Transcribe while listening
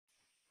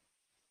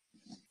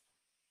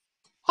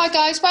Hi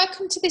guys,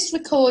 welcome to this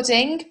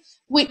recording,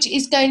 which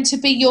is going to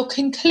be your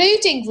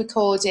concluding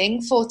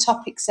recording for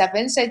topic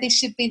 7. So this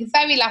should be the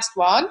very last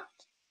one.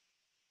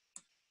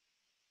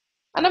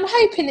 And I'm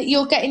hoping that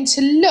you're getting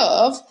to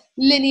love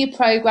linear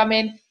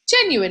programming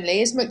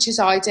genuinely as much as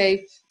I do.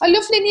 I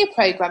love linear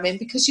programming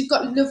because you've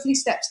got lovely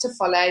steps to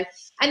follow.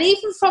 And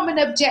even from an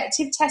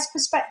objective test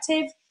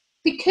perspective,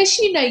 because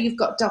you know you've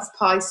got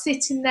DOF-Pi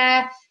sitting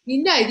there,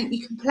 you know that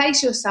you can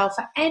place yourself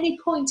at any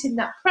point in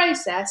that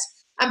process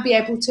and be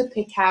able to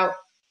pick out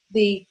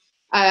the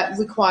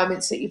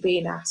requirements that you're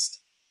being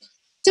asked.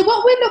 So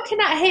what we're looking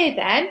at here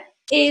then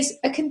is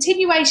a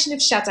continuation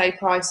of shadow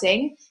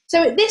pricing.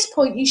 So at this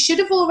point, you should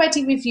have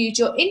already reviewed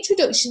your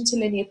introduction to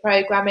linear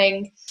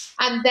programming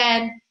and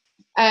then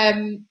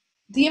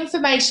the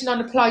information on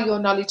Apply Your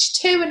Knowledge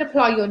 2 and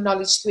Apply Your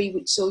Knowledge 3,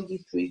 which saw you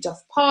through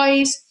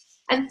DOF-Pis.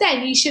 And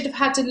then you should have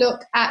had a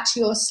look at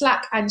your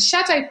slack and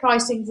shadow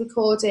pricing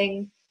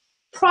recording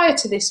prior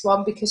to this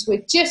one, because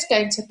we're just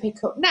going to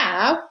pick up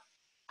now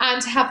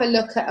and have a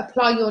look at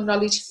Apply Your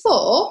Knowledge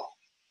 4.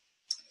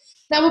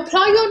 Now,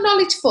 Apply Your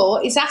Knowledge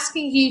 4 is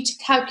asking you to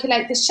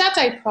calculate the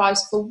shadow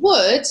price for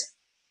wood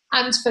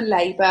and for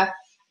labour,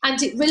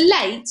 and it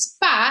relates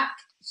back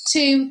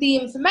to the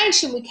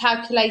information we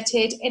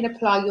calculated in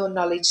Apply Your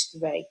Knowledge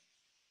 3.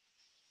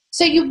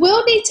 So you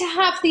will need to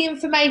have the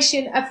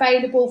information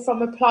available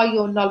from Apply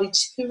Your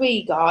Knowledge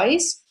 3,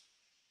 guys.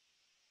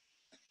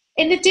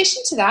 In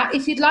addition to that,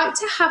 if you'd like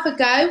to have a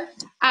go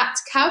at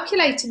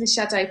calculating the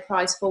shadow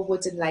price for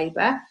wood and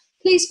labour,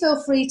 please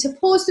feel free to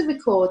pause the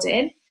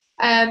recording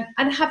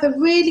and have a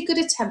really good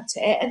attempt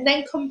at it and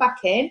then come back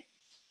in.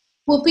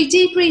 We'll be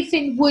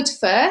debriefing wood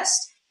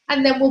first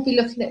and then we'll be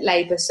looking at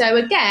labour. So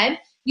again,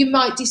 you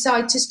might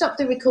decide to stop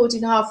the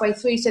recording halfway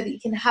through so that you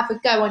can have a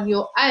go on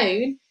your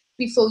own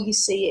before you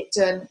see it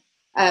done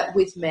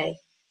with me.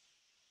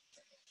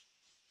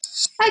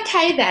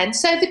 Okay then,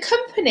 so the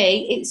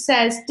company, it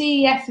says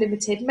DEF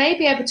Limited, may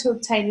be able to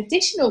obtain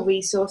additional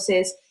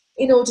resources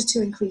in order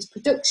to increase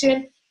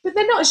production, but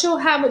they're not sure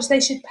how much they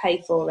should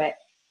pay for it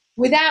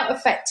without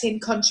affecting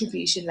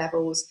contribution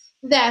levels.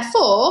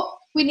 Therefore,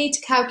 we need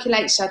to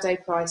calculate shadow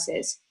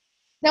prices.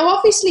 Now,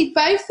 obviously,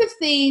 both of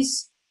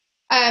these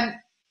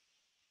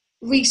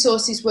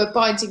resources were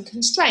binding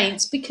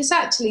constraints because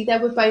actually they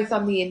were both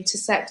on the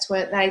intersect,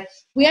 weren't they?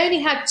 We only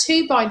had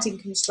 2 binding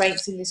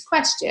constraints in this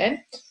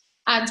question,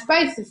 and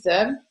both of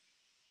them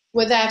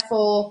were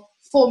therefore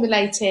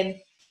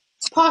formulating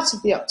part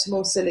of the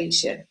optimal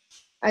solution.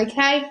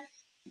 Okay,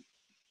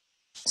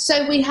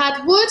 so we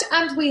had wood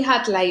and we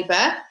had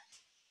labour.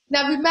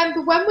 Now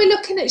remember, when we're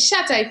looking at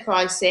shadow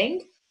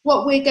pricing,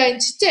 what we're going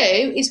to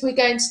do is we're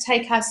going to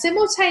take our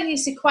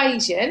simultaneous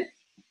equation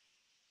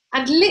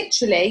and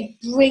literally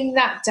bring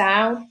that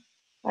down.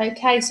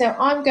 Okay, so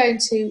I'm going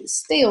to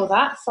steal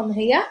that from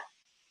here.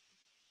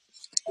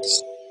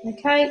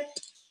 Okay,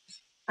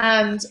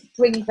 and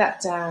bring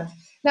that down.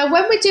 Now,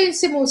 when we're doing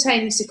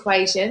simultaneous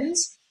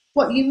equations,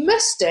 what you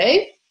must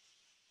do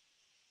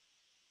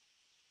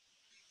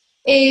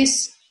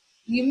is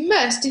you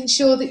must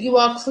ensure that you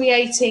are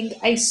creating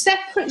a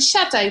separate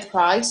shadow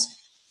price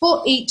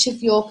for each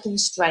of your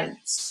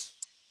constraints.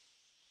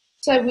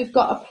 So we've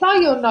got Apply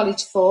Your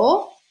Knowledge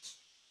 4,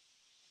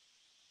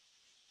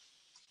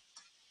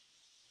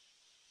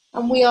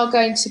 and we are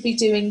going to be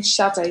doing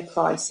shadow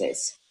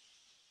prices.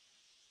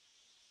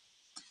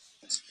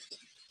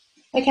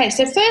 Okay,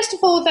 so first of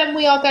all, then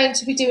we are going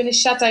to be doing a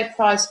shadow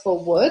price for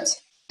wood.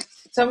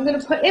 So I'm going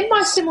to put in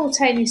my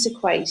simultaneous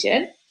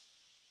equation.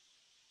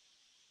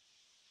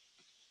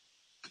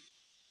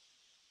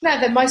 Now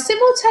then, my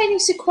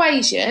simultaneous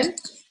equation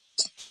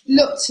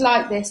looked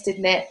like this,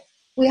 didn't it?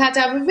 We had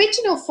our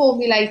original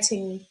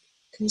formulating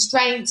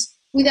constraints.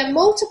 We then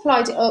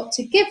multiplied it up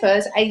to give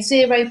us a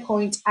 0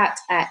 point at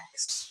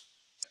x.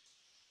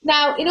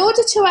 Now, in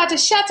order to add a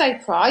shadow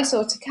price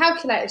or to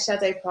calculate a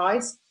shadow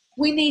price,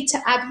 we need to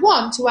add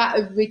 1 to our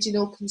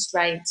original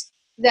constraint,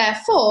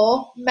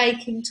 therefore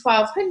making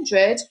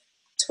 1200,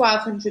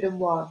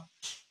 1201.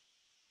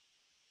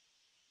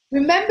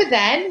 Remember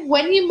then,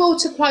 when you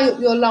multiply up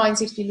your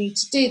lines, if you need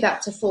to do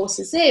that to force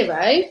a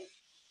 0,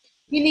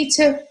 you need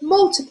to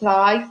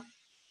multiply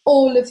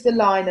all of the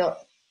line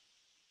up.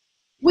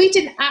 We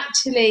didn't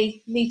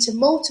actually need to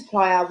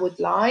multiply our wood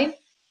line,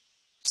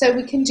 so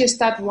we can just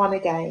add 1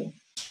 again.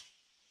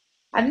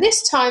 And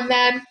this time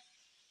then,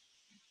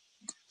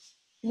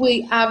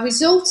 our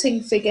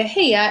resulting figure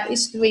here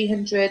is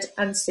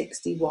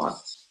 361.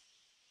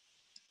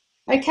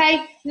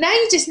 Okay, now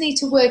you just need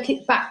to work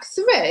it back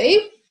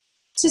through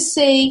to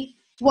see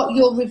what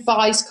your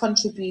revised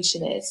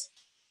contribution is.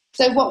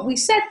 So what we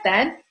said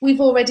then,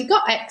 we've already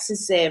got x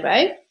as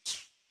 0,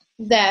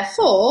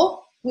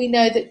 therefore we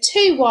know that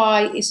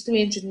 2y is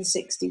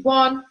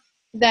 361,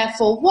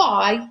 therefore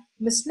y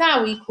must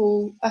now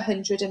equal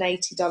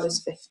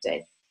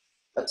 $180.50.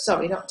 Oh,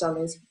 sorry, not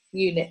dollars,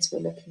 units we're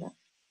looking at.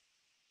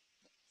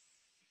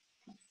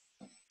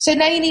 So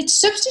now you need to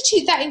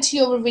substitute that into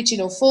your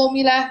original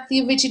formula.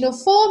 The original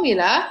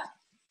formula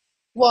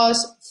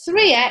was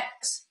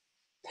 3x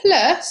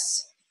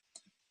plus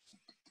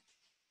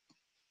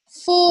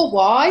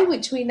 4y,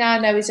 which we now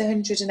know is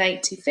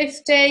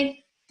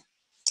 180.50,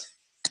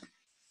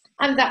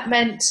 and that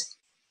meant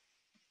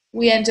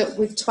we end up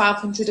with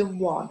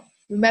 1201.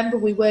 Remember,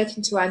 we work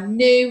into our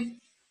new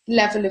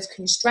level of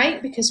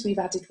constraint because we've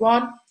added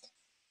 1.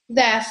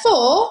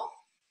 Therefore,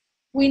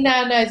 we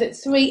now know that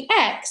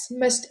 3x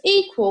must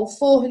equal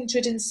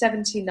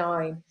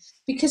 479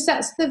 because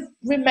that's the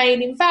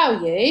remaining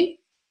value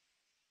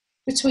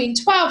between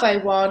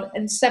 1201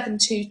 and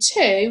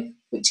 722,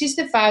 which is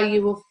the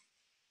value of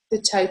the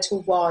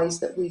total y's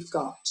that we've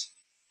got.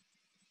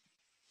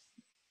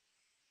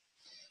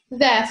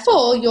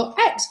 Therefore, your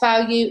x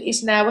value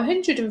is now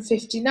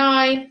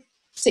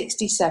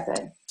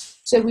 159.67.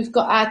 So we've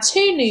got our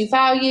two new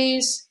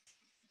values.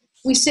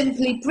 We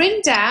simply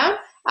bring down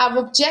our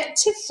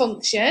objective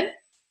function,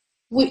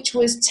 which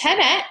was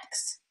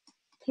 10x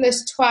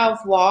plus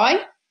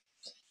 12y,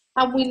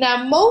 and we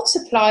now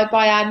multiply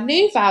by our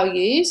new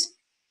values,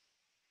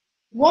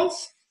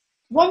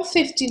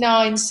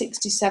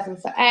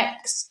 159.67 for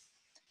x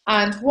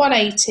and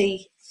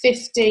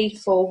 180.50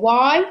 for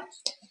y.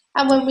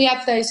 And when we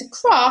add those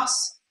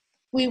across,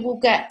 we will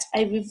get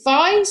a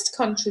revised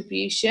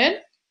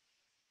contribution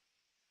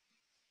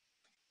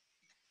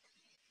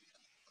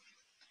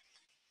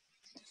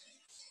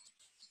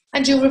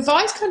and your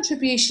revised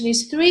contribution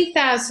is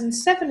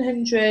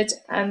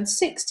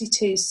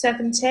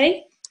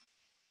 3,762.70.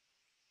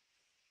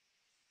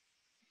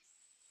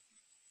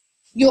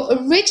 Your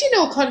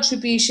original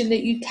contribution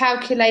that you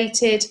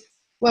calculated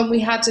when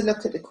we had a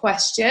look at the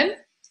question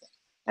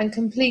and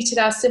completed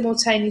our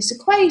simultaneous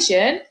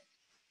equation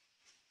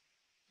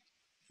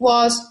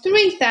was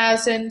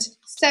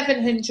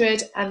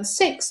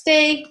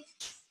 3,760.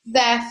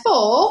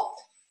 Therefore,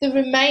 the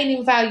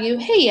remaining value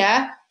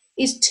here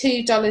is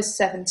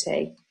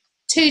 $2.70.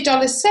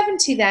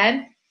 $2.70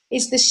 then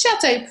is the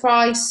shadow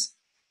price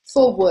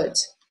for wood.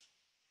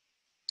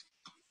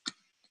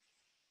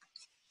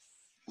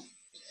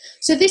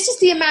 So this is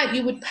the amount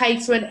you would pay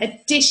for an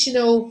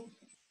additional,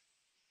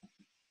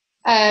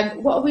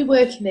 what are we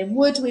working in?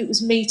 Wood, it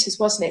was meters,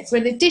 wasn't it? For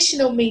an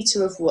additional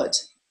metre of wood.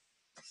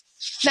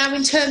 Now,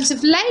 in terms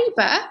of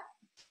labour,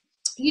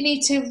 you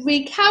need to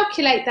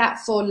recalculate that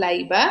for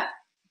labour.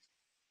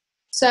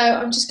 So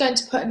I'm just going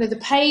to put another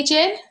page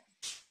in.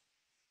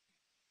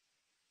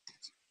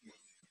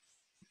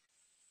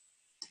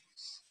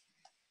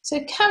 So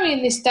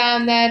carrying this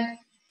down then,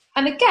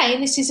 and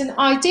again, this is an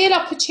ideal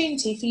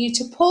opportunity for you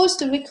to pause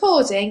the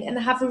recording and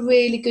have a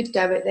really good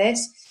go at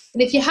this.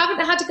 And if you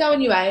haven't had a go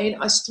on your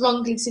own, I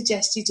strongly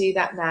suggest you do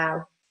that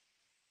now.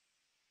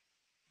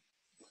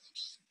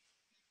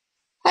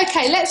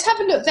 Okay, let's have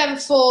a look then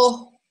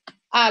for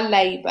our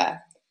labour.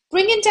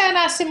 Bringing down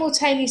our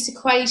simultaneous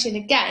equation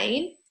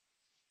again.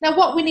 Now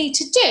what we need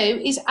to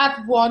do is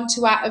add 1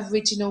 to our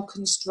original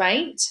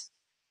constraint.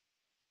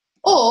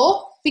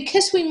 Or,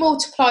 because we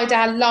multiplied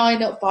our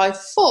line up by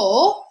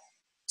 4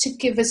 to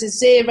give us a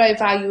 0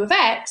 value of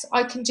x,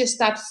 I can just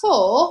add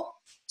 4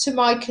 to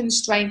my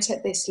constraint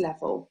at this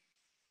level.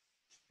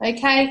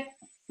 Okay,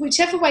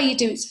 whichever way you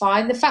do it's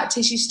fine. The fact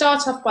is you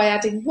start off by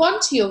adding 1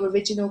 to your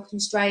original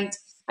constraint,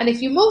 and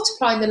if you're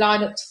multiplying the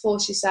line up to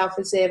force yourself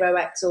a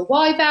 0x or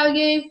y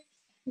value,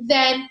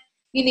 then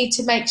you need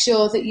to make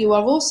sure that you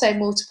are also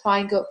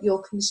multiplying up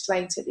your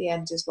constraint at the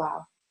end as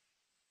well.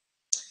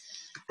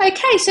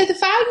 Okay, so the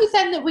value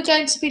then that we're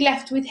going to be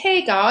left with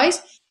here,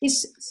 guys,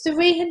 is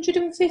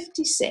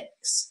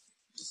 356.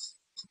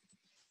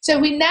 So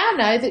we now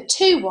know that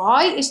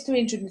 2y is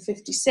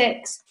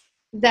 356,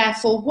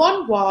 therefore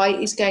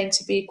 1y is going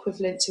to be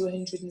equivalent to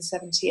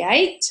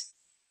 178.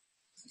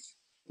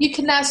 You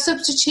can now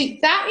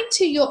substitute that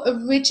into your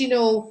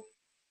original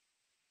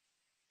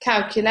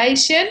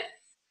calculation.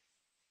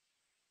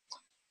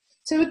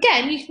 So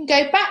again, you can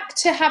go back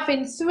to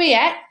having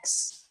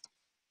 3x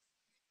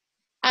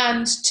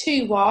and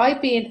 2y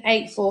being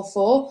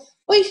 844,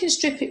 or you can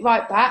strip it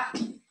right back.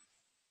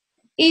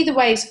 Either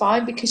way is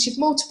fine because you've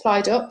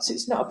multiplied up, so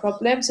it's not a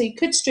problem. So you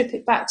could strip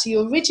it back to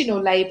your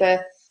original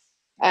labour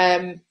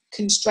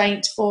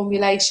constraint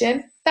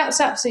formulation.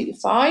 That's absolutely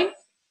fine,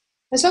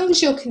 as long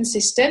as you're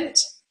consistent.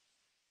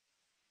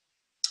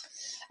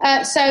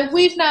 So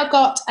we've now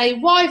got a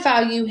y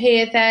value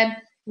here then,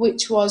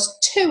 which was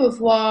 2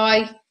 of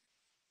y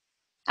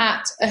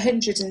at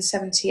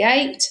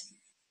 178.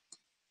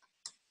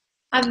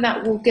 And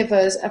that will give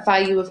us a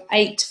value of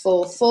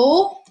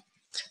 844.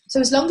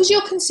 So as long as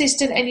you're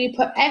consistent and you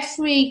put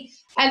every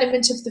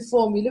element of the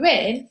formula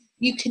in,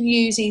 you can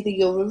use either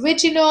your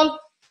original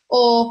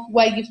or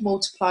where you've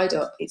multiplied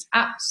up. It's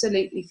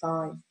absolutely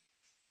fine.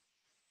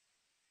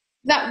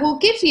 That will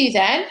give you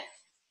then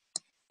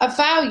a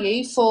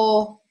value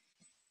for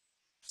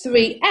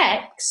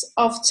 3x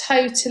of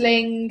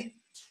totaling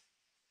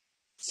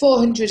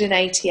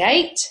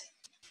 488.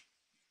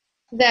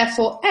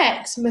 Therefore,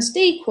 x must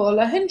equal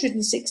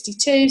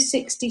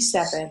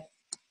 162.67.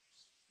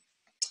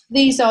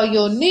 These are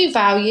your new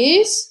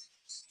values.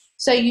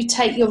 So you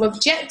take your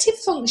objective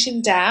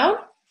function down,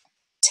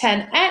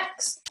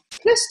 10x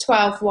plus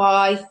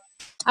 12y,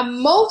 and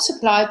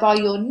multiply by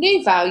your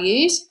new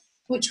values,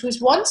 which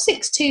was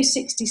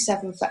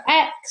 162.67 for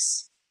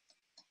X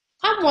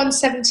and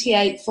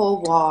 178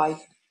 for Y.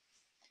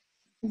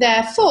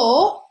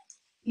 Therefore,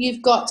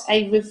 you've got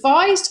a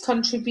revised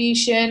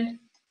contribution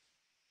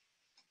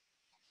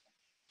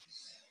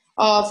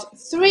of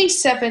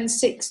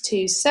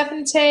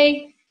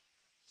 3762.70.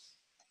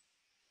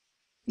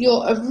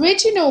 Your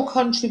original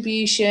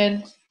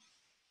contribution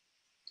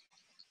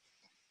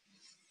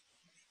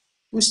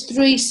was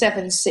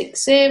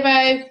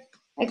 3760.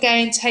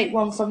 Again, take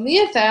one from the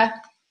other,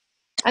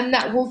 and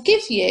that will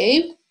give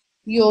you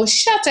your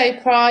shadow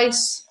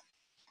price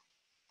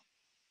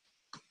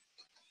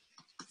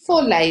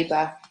for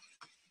labour.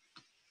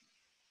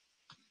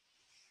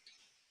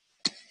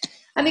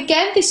 And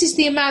again, this is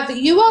the amount that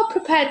you are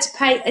prepared to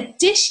pay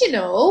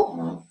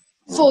additional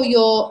for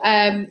your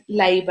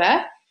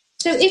labour.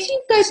 So if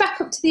you go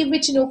back up to the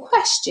original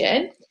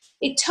question,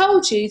 it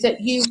told you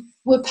that you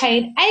were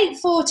paying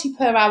 £8.40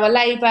 per hour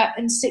labour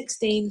and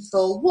 16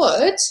 for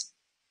wood.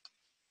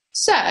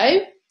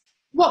 So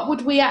what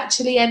would we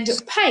actually end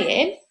up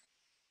paying?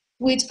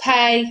 We'd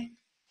pay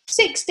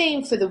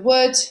 16 for the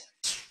wood,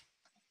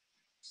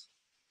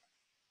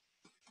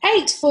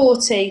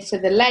 £8.40 for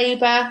the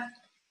labour.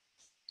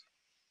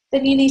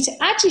 Then you need to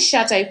add your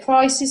shadow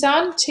prices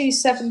on,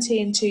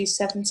 270 and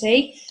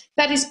 270.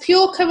 That is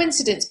pure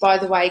coincidence, by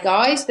the way,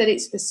 guys, that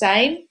it's the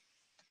same.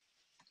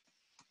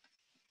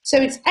 So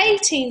it's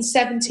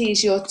 1870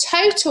 is your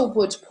total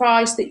wood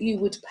price that you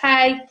would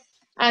pay,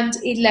 and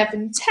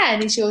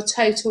 1110 is your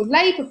total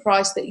labour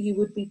price that you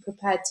would be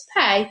prepared to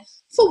pay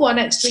for one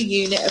extra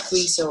unit of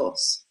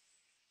resource.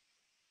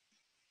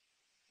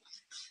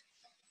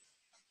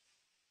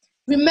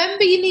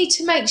 Remember, you need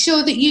to make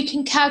sure that you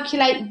can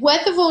calculate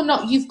whether or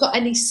not you've got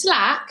any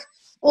slack.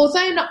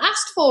 Although not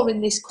asked for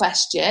in this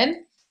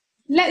question,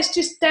 let's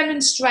just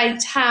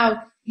demonstrate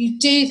how you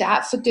do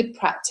that for good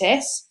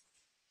practice.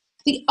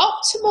 The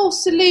optimal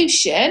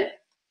solution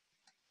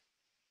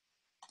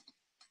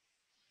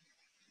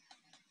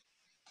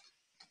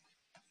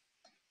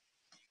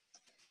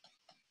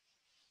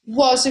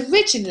was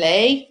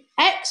originally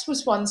X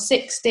was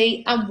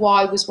 160 and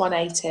Y was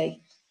 180.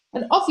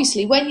 And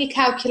obviously, when you're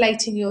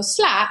calculating your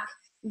slack,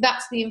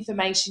 that's the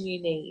information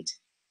you need.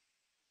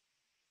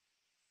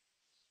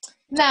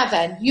 Now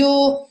then,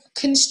 your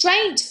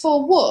constraint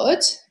for wood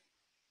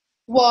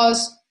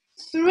was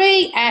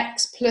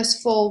 3x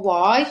plus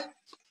 4y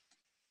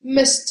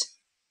must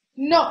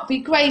not be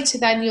greater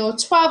than your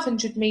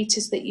 1200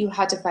 metres that you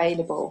had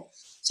available.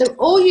 So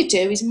all you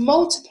do is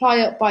multiply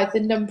up by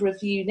the number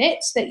of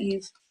units that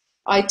you've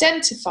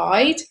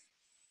identified,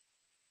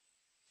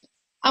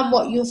 and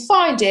what you'll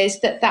find is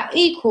that that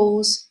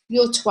equals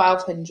your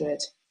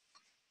 1200.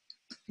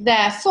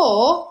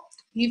 Therefore,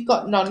 you've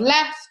got none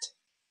left,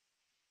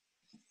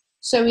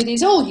 so it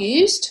is all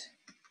used.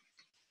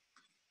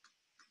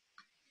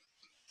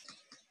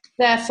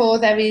 Therefore,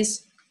 there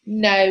is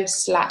no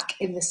slack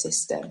in the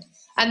system,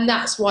 and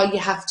that's why you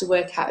have to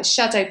work out a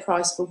shadow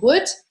price for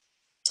wood.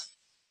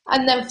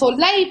 And then for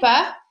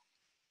labour,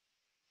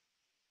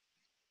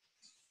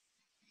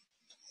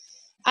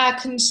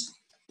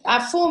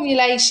 our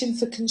formulation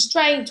for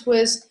constraint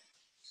was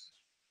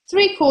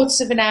 3/4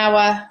 of an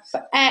hour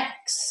for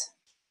X,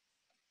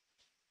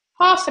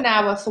 half an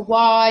hour for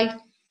Y,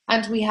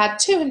 and we had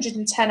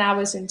 210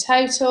 hours in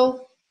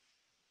total.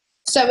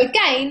 So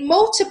again,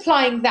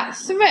 multiplying that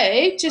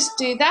through, just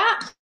do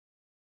that.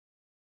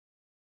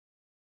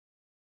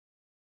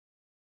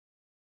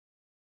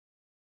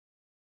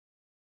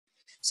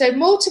 So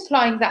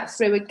multiplying that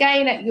through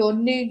again at your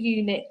new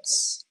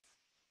units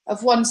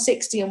of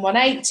 160 and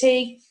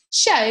 180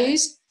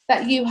 shows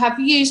that you have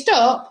used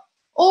up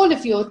all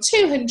of your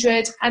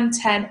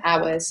 210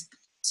 hours.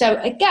 So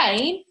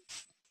again,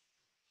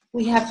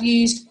 we have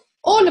used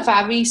all of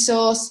our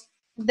resource,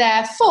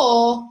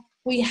 therefore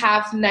we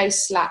have no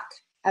slack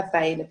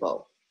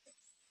available.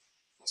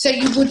 So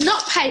you would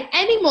not pay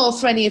any more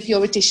for any of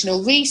your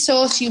additional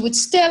resource. You would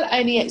still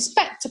only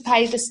expect to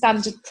pay the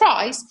standard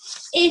price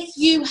if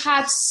you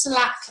had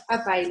slack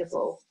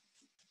available.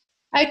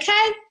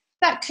 Okay,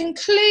 that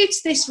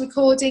concludes this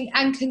recording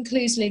and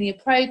concludes linear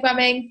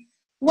programming.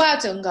 Well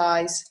done,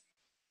 guys.